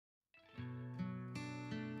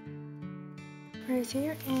right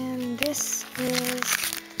here, and this is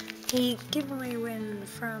a giveaway win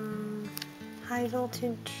from High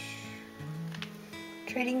Voltage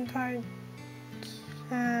Trading Cards.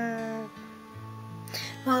 Well,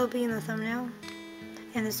 it'll be in the thumbnail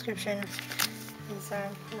and the description. And so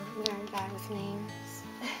I'm very bad with names.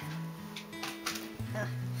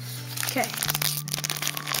 Okay.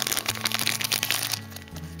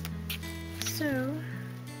 So,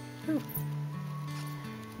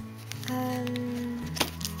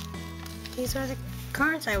 these are the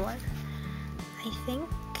cards I won. I think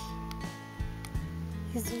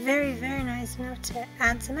he's very, very nice enough to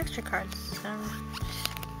add some extra cards.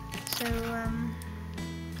 So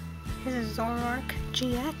here's a Zoroark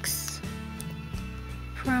GX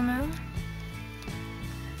promo,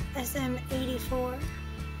 SM84.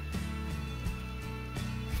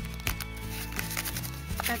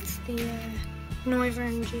 That's the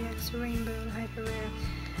Noivern GX Rainbow Hyper Rare.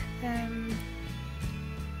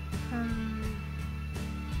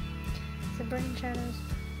 The Burning Shadows.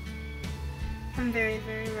 I'm very,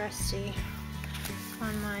 very rusty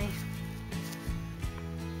on my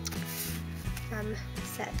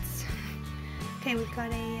sets. Okay, we've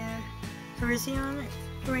got a Virizion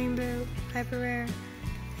Rainbow Hyper Rare.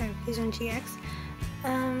 He's on GX.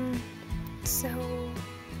 So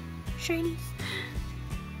shiny.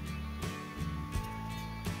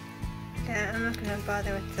 Yeah, I'm not gonna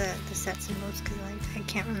bother with the set symbols because I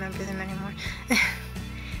can't remember them anymore.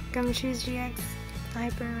 Gumshoes GX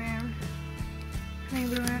Hyper Rare.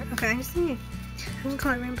 Rainbow Rare. Okay, I'm gonna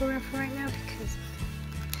call it Rainbow Rare for right now because,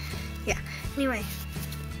 yeah. Anyway,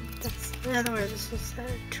 that's another word. This is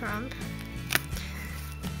Trump.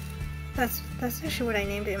 That's actually what I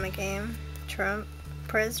named it in my game. Trump,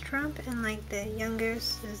 Prez Trump, and like the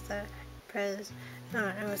youngest is the Prez. No,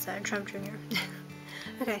 it was Trump Jr.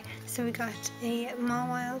 Okay, so we got a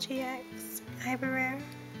Mawile GX Hyper Rare.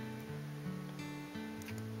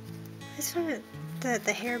 I just found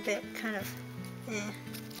the hair bit kind of And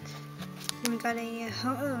we got a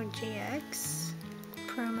Ho-Oh GX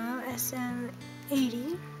promo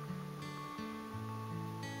SM80.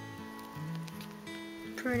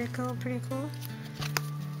 Pretty cool.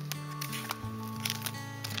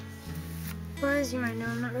 Well, as you might know,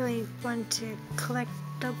 I'm not really one to collect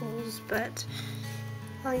doubles, but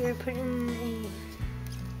I'll either put in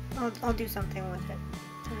I'll do something with it,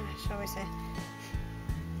 shall we say.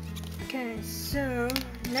 Okay, so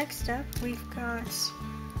next up we've got,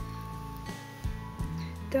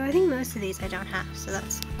 though I think most of these I don't have, so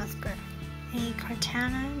that's good. A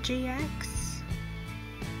Kartana GX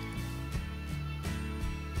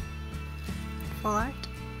full art.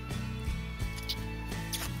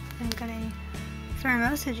 And I've got a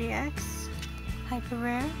Pheromosa GX Hyper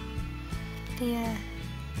Rare.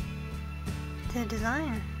 The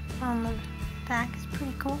design on the back is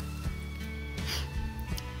pretty cool.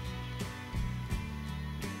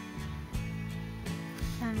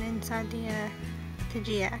 And inside the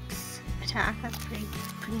GX attack, that's pretty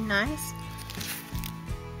nice.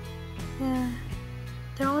 Yeah,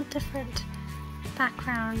 they're all different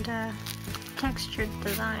background textured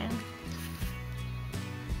design.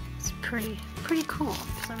 It's pretty cool.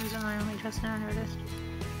 For some reason I only just now noticed.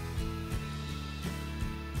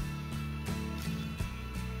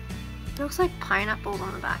 It looks like pineapples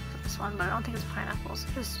on the back of this one, but I don't think it's pineapples.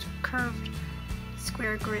 Just curved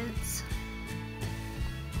square grids.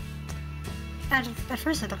 At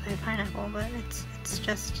first it looked like a pineapple, but it's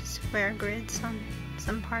just square grids on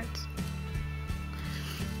some parts.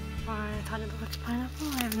 Why I thought it looked like pineapple,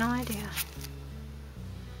 I have no idea.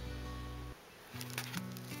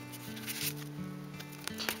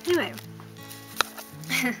 Anyway.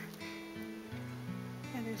 Yeah,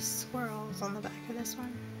 there's swirls on the back of this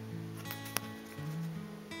one.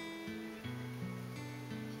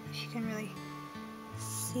 If you can really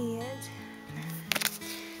see it.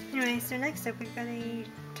 Anyway, so next up we've got a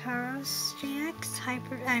Tauros GX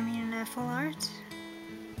full art.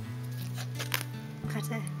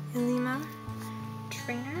 Got a Ilima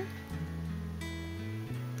trainer.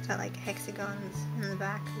 It's got like hexagons in the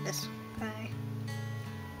back of this guy.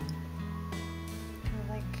 Kind of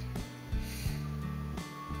like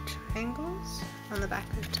triangles on the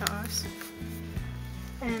back of Tauros.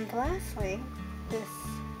 And lastly, this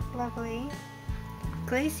lovely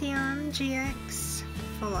Glaceon GX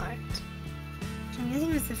full art. I'm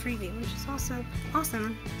using this as a freebie, which is also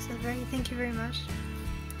awesome. So thank you very much.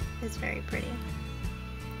 It's very pretty.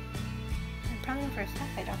 And probably for stuff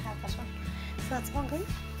I don't have this one. So that's all good.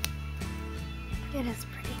 It is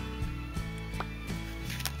pretty.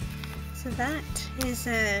 So that is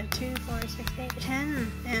 2, 4, 6, 8,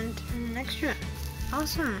 10 and an extra.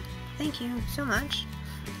 Awesome. thank you so much.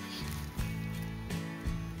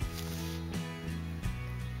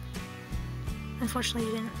 Unfortunately,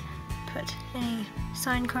 you didn't put any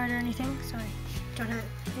sign card or anything, so I don't have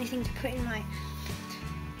anything to put in my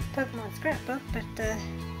Pokemon scrapbook, but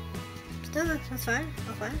still, that's fine.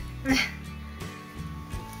 All fine.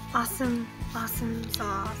 Awesome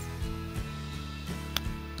sauce.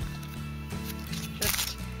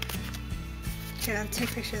 Just here, I'll take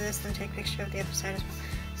a picture of this and take a picture of the other side as well.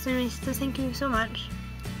 So anyways, so thank you so much.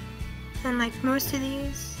 And like most of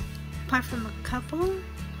these, apart from a couple,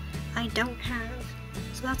 I don't have.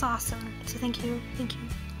 So that's awesome. So thank you.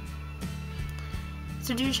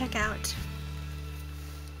 So do check out.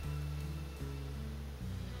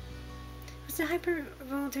 What's the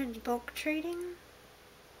hyper-voltage bulk trading?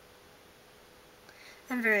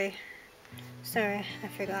 I'm very sorry, I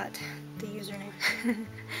forgot the username.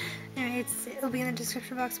 Anyway, it'll be in the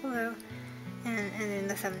description box below and in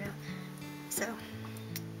the thumbnail. So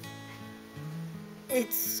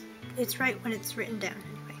it's right when it's written down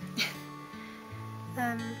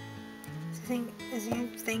anyway.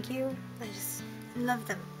 Thank you. I just love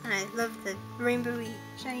them, and I love the rainbowy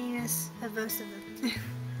shininess of most of them.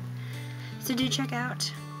 So do check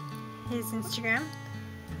out his Instagram.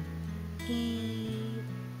 He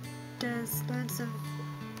does loads of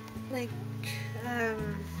like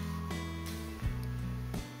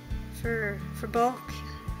for bulk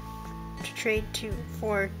to trade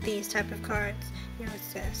for these type of cards. You know,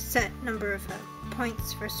 it's a set number of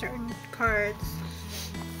points for certain cards.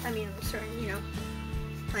 I mean, certain, you know,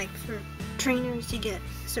 like for trainers you get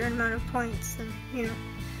a certain amount of points, and you know,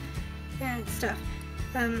 and stuff.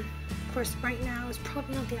 Of course, right now is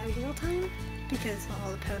probably not the ideal time because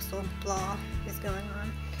all the postal blah is going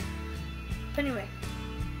on. But anyway,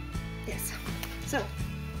 yes. So,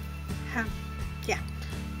 yeah.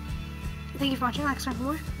 Thank you for watching. Like, subscribe for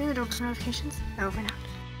more. Ring the doorbell for notifications. Over and out.